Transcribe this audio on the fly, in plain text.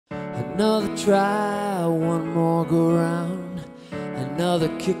Another try, one more go round, another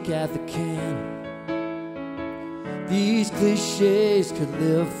kick at the can. These cliches could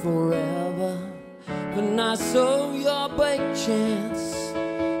live forever, but not so your big chance.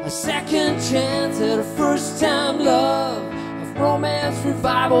 A second chance at a first time love, of romance,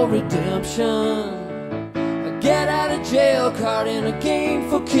 revival, redemption. A get out of jail card in a game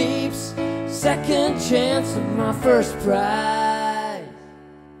for keeps. Second chance of my first prize.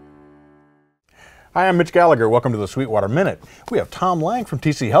 Hi, I'm Mitch Gallagher. Welcome to the Sweetwater Minute. We have Tom Lang from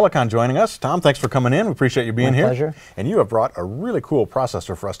TC-Helicon joining us. Tom, thanks for coming in. We appreciate you being here. My pleasure. And you have brought a really cool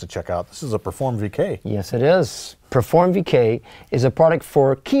processor for us to check out. This is a Perform-VK. Yes, it is. Perform-VK is a product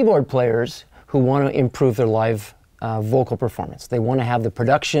for keyboard players who want to improve their live vocal performance. They want to have the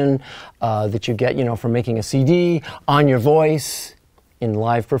production that you get, from making a CD on your voice in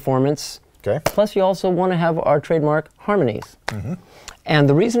live performance. Okay. Plus, you also want to have our trademark harmonies. Mm-hmm. And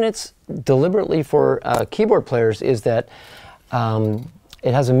the reason it's deliberately for keyboard players is that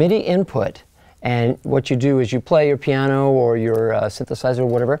it has a MIDI input, and what you do is you play your piano or your synthesizer or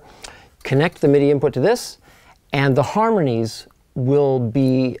whatever, connect the MIDI input to this, and the harmonies will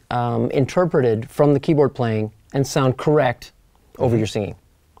be interpreted from the keyboard playing and sound correct over your singing.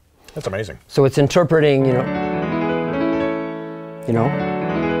 That's amazing. So it's interpreting,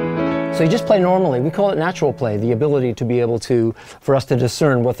 So you just play normally. We call it natural play, the ability to be able to, for us to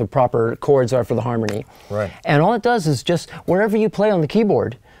discern what the proper chords are for the harmony. Right. And all it does is just, wherever you play on the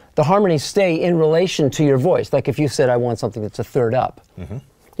keyboard, the harmonies stay in relation to your voice. Like if you said, I want something that's a third up, you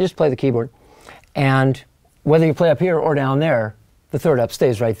just play the keyboard. And whether you play up here or down there, the third up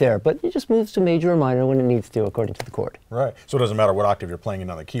stays right there. But it just moves to major or minor when it needs to, according to the chord. Right. So it doesn't matter what octave you're playing in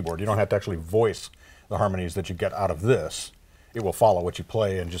on the keyboard. You don't have to actually voice the harmonies that you get out of this. It will follow what you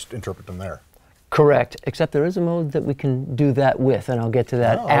play and just interpret them there. Correct, except there is a mode that we can do that with, and I'll get to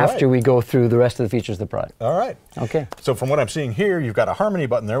that after we go through the rest of the features of the product. All right. Okay. So from what I'm seeing here, you've got a harmony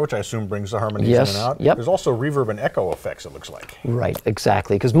button there, which I assume brings the harmonies in and out. Yep. There's also reverb and echo effects, it looks like. Right,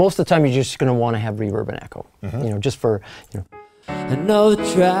 exactly, because most of the time you're just going to want to have reverb and echo, just for, Another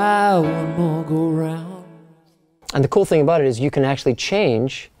try, one more go round. And the cool thing about it is you can actually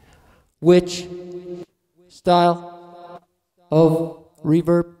change which style of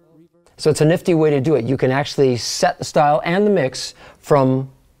reverb. So it's a nifty way to do it. You can actually set the style and the mix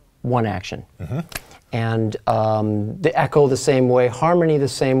from one action. And the echo the same way, harmony the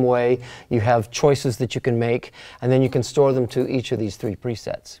same way. You have choices that you can make, and then you can store them to each of these 3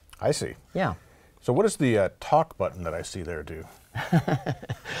 presets. I see. Yeah. So what does the talk button that I see there do?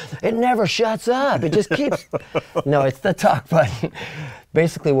 It never shuts up. It just keeps... No, it's the talk button.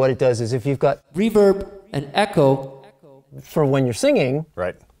 Basically what it does is if you've got Reverb and echo for when you're singing,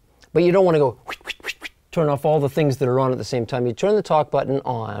 right? But you don't want to go turn off all the things that are on at the same time. You turn the talk button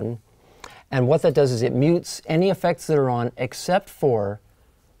on, and what that does is it mutes any effects that are on except for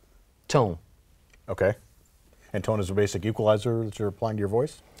tone. Okay. And tone is a basic equalizer that you're applying to your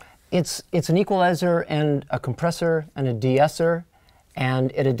voice? It's an equalizer and a compressor and a de-esser,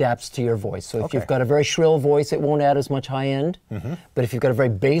 and it adapts to your voice. So if you've got a very shrill voice, it won't add as much high end. But if you've got a very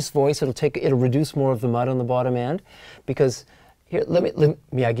bass voice, it'll reduce more of the mud on the bottom end. Because here,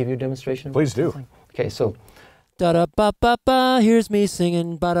 may I give you a demonstration? Please do. Okay, so da da ba ba ba. Here's me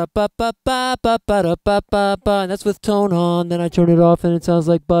singing ba da ba ba ba ba ba da ba ba ba. And that's with tone on. Then I turn it off, and it sounds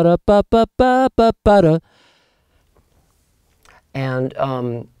like ba da ba ba ba ba ba da.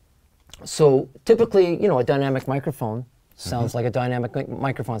 And so typically, a dynamic microphone sounds like a dynamic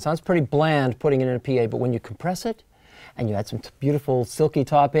microphone. It sounds pretty bland putting it in a PA, but when you compress it and you add some beautiful silky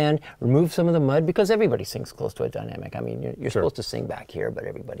top end, remove some of the mud, because everybody sings close to a dynamic. I mean, you're supposed to sing back here, but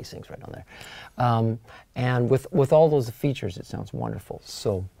everybody sings right on there. And with all those features, it sounds wonderful.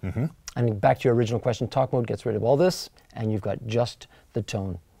 So, and back to your original question, talk mode gets rid of all this, and you've got just the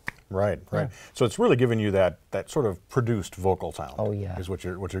tone. Right, right. Yeah. So it's really giving you that sort of produced vocal sound. Oh yeah. Is what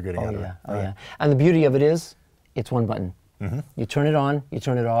you're getting out of it. Oh yeah. And the beauty of it is, it's one button. You turn it on, you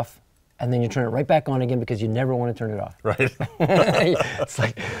turn it off, and then you turn it right back on again because you never want to turn it off. Right. It's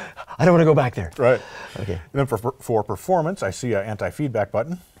like, I don't want to go back there. Right. Okay. And then for performance, I see an anti-feedback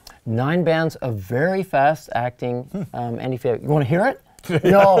button. 9 bands of very fast-acting anti-feedback. You want to hear it?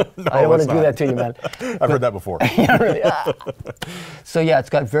 No, I don't want to do that to you, man. I've heard that before. Yeah, really. So yeah, it's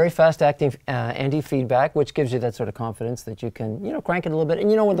got very fast-acting anti-feedback, which gives you that sort of confidence that you can, crank it a little bit.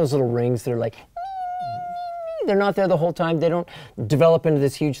 And when those little rings, they're like, they're not there the whole time. They don't develop into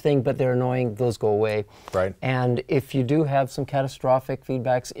this huge thing, but they're annoying. Those go away. Right. And if you do have some catastrophic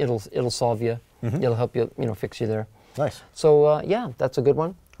feedbacks, it'll solve you. It'll help you, fix you there. Nice. So yeah, that's a good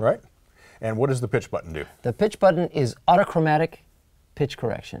one. Right. And what does the pitch button do? The pitch button is autochromatic pitch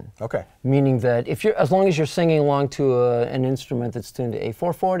correction. Okay. Meaning that if you're, as long as you're singing along to an instrument that's tuned to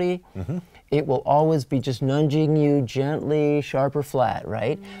A440, it will always be just nudging you gently, sharp or flat,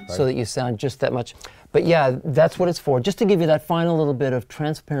 right? So that you sound just that much. But yeah, that's what it's for, just to give you that final little bit of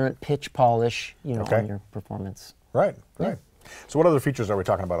transparent pitch polish, you know, on your performance. Right, right. So what other features are we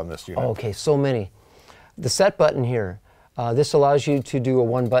talking about on this unit? Okay, so many. The set button here. This allows you to do a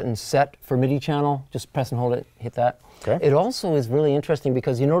one-button set for MIDI channel. Just press and hold it, hit that. Okay. It also is really interesting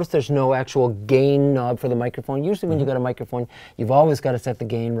because you notice there's no actual gain knob for the microphone. Usually when you've got a microphone, you've always got to set the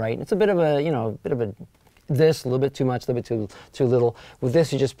gain right. It's a bit of a, you know, this, a little bit too much, a little bit too little. With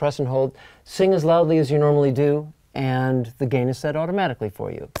this, you just press and hold, sing as loudly as you normally do, and the gain is set automatically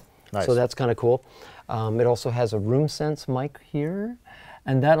for you. Nice. So that's kind of cool. It also has a room sense mic here.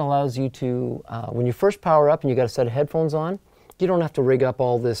 And that allows you to, when you first power up and you got a set of headphones on, you don't have to rig up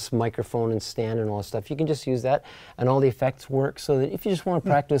all this microphone and stand and all this stuff. You can just use that, and all the effects work so that if you just want to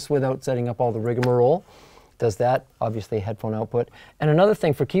practice without setting up all the rigmarole, does that, obviously headphone output. And another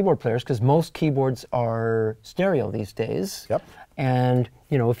thing for keyboard players, because most keyboards are stereo these days, and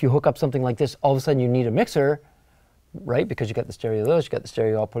you know, if you hook up something like this, all of a sudden you need a mixer, right? Because you got the stereo of those, you got the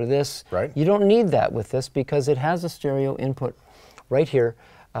stereo output of this. Right. You don't need that with this because it has a stereo input right here,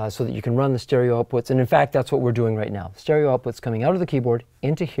 so that you can run the stereo outputs. And in fact, that's what we're doing right now. Stereo outputs coming out of the keyboard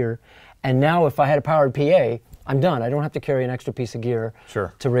into here. And now if I had a powered PA, I'm done. I don't have to carry an extra piece of gear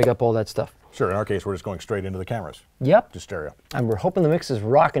to rig up all that stuff. Sure, in our case, we're just going straight into the cameras. Yep. Just stereo. And we're hoping the mix is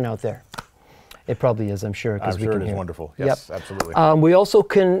rocking out there. It probably is, I'm sure. I'm sure it is wonderful. Yes, absolutely. We also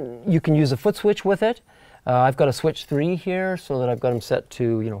you can use a foot switch with it. I've got a switch 3 here so that I've got them set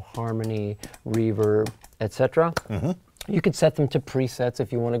to, you know, harmony, reverb, etc. You could set them to presets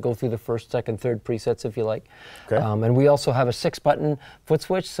if you want to go through the first, second, third presets if you like. Okay. And we also have a 6-button foot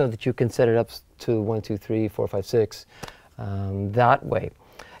switch so that you can set it up to 1, 2, 3, 4, 5, 6 that way.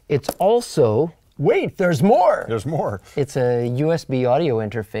 It's also, wait, there's more! There's more. It's a USB audio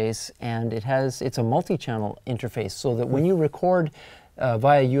interface, and it's a multi-channel interface so that when you record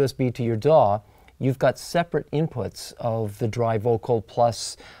via USB to your DAW, you've got separate inputs of the dry vocal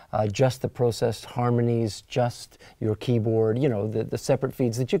plus just the processed harmonies, just your keyboard, you know, the separate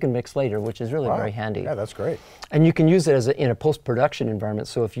feeds that you can mix later, which is really very handy. Yeah, that's great. And you can use it as in a post-production environment.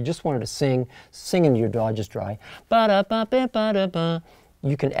 So if you just wanted to sing into your DAW just dry, ba-da-ba-ba-ba-da-ba,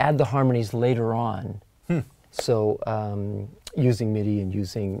 you can add the harmonies later on. So using MIDI and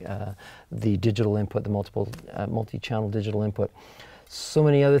using the digital input, the multi-channel digital input. So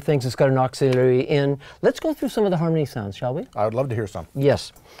many other things. It's got an auxiliary in. Let's go through some of the harmony sounds, shall we? I would love to hear some.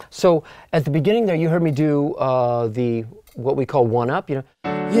 Yes. So at the beginning there, you heard me do what we call one-up. You know.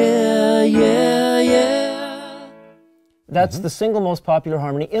 Yeah, yeah, yeah. That's the single most popular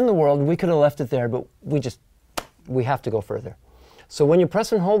harmony in the world. We could have left it there, but we have to go further. So when you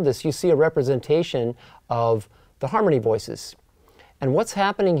press and hold this, you see a representation of the harmony voices. And what's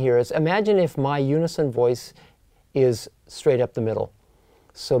happening here is, imagine if my unison voice is straight up the middle.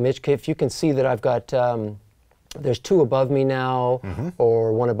 So Mitch, if you can see that I've got, there's 2 above me now,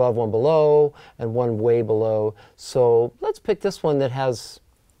 or 1 above, 1 below, and 1 way below. So let's pick this one that has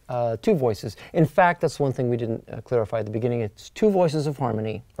 2 voices. In fact, that's one thing we didn't clarify at the beginning. It's 2 voices of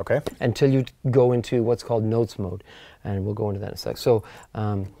harmony. Okay. Until you go into what's called notes mode. And we'll go into that in a sec. So,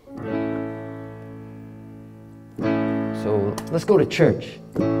 so let's go to church.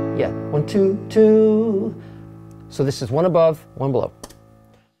 Yeah, 1, 2, 2. So this is 1 above, 1 below.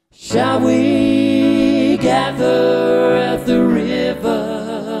 Shall we gather at the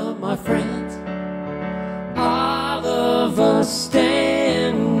river, my friends? All of us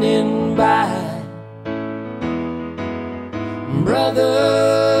standing by.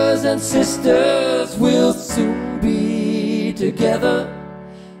 Brothers and sisters will soon be together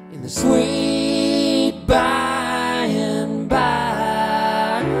in the sweet by and by.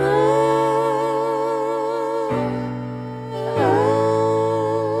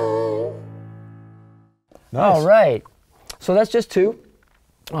 Nice. All right, so that's just 2.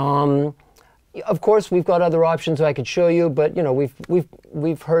 Of course, we've got other options I could show you, but you know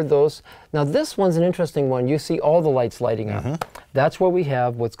we've heard those. Now this one's an interesting one. You see all the lights lighting up. That's where we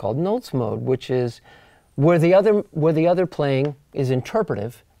have what's called notes mode, which is where the other playing is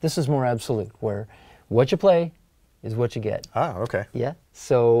interpretive. This is more absolute, where what you play is what you get. Ah, okay. Yeah.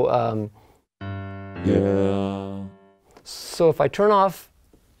 So so if I turn off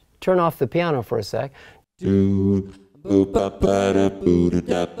the piano for a sec. And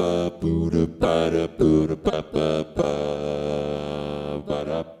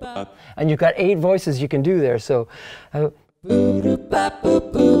you've got 8 voices you can do there. So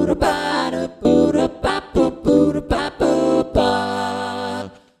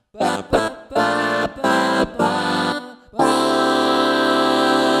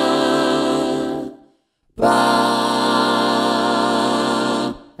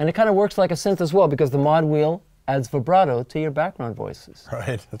And it kind of works like a synth as well because the mod wheel adds vibrato to your background voices.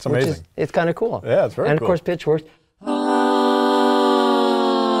 Right, that's amazing. It's kind of cool. Yeah, it's very cool. And of course, pitch works.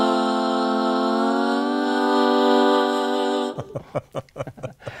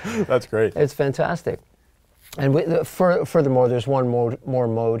 That's great. It's fantastic. And furthermore, there's one more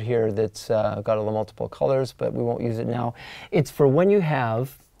mode here that's got a little multiple colors, but we won't use it now. It's for when you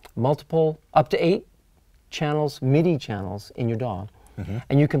have multiple, up to 8 channels, MIDI channels in your DAW.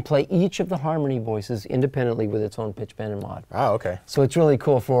 And you can play each of the harmony voices independently with its own pitch bend and mod. Ah, okay. So it's really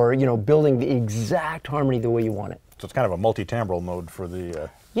cool for, you know, building the exact harmony the way you want it. So it's kind of a multi-timbral mode for the...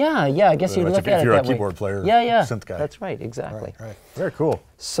 Yeah, I guess you look at it that way. If you're a keyboard player, synth guy. That's right, exactly. Right. Very cool.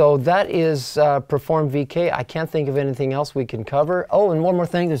 So that is Perform-VK. I can't think of anything else we can cover. Oh, and one more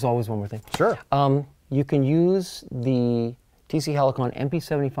thing. There's always one more thing. Sure. You can use the TC-Helicon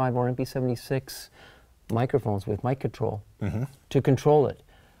MP75 or MP76 microphones with mic control to control it.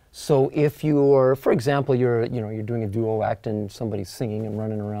 So if you're, for example, you're doing a duo act and somebody's singing and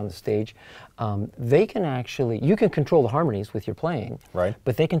running around the stage, they can actually, you can control the harmonies with your playing, right?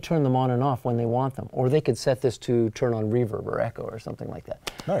 But they can turn them on and off when they want them, or they could set this to turn on reverb or echo or something like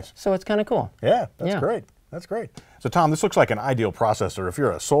that. Nice. So it's kind of cool. Yeah, that's great. That's great. So Tom, this looks like an ideal processor. If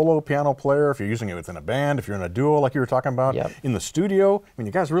you're a solo piano player, if you're using it within a band, if you're in a duo like you were talking about, in the studio, I mean,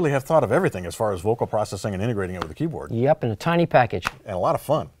 you guys really have thought of everything as far as vocal processing and integrating it with the keyboard. Yep, in a tiny package. And a lot of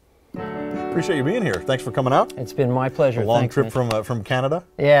fun. Appreciate you being here. Thanks for coming out. It's been my pleasure. A long Thanks, trip Mitch. from Canada.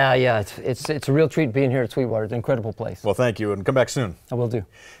 Yeah. It's a real treat being here at Sweetwater. It's an incredible place. Well, thank you, and come back soon. I will do.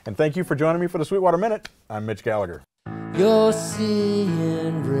 And thank you for joining me for the Sweetwater Minute. I'm Mitch Gallagher. You're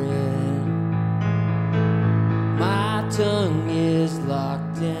seeing red. My tongue is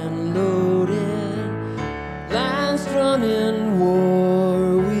locked and loaded. Lines drawn in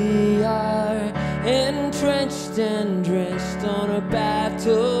war. We are entrenched and dressed on a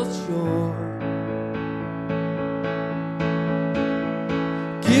battle shore.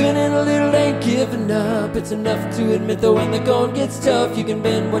 Giving in a little ain't giving up. It's enough to admit that when the going gets tough, you can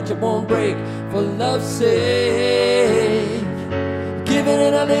bend what you won't break for love's sake. Giving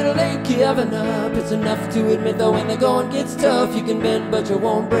in a little ain't giving up. It's enough to admit that when the going gets tough, you can bend but you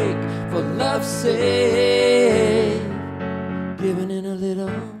won't break for love's sake. Giving in a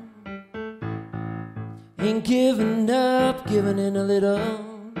little ain't giving up. Giving in a little